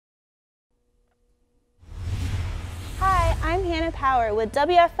I'm Hannah Power with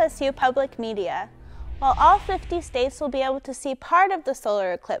WFSU Public Media. While all 50 states will be able to see part of the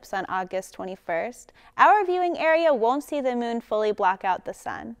solar eclipse on August 21st, our viewing area won't see the moon fully block out the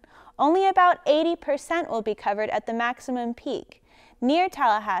sun. Only about 80% will be covered at the maximum peak. Near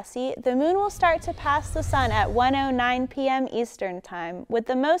Tallahassee, the moon will start to pass the sun at 1:09 p.m. Eastern Time, with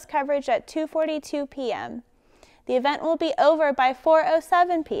the most coverage at 2:42 p.m. The event will be over by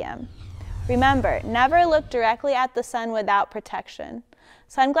 4:07 p.m. Remember, never look directly at the sun without protection.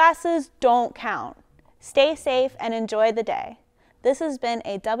 Sunglasses don't count. Stay safe and enjoy the day. This has been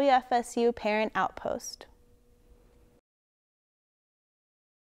a WFSU Parent Outpost.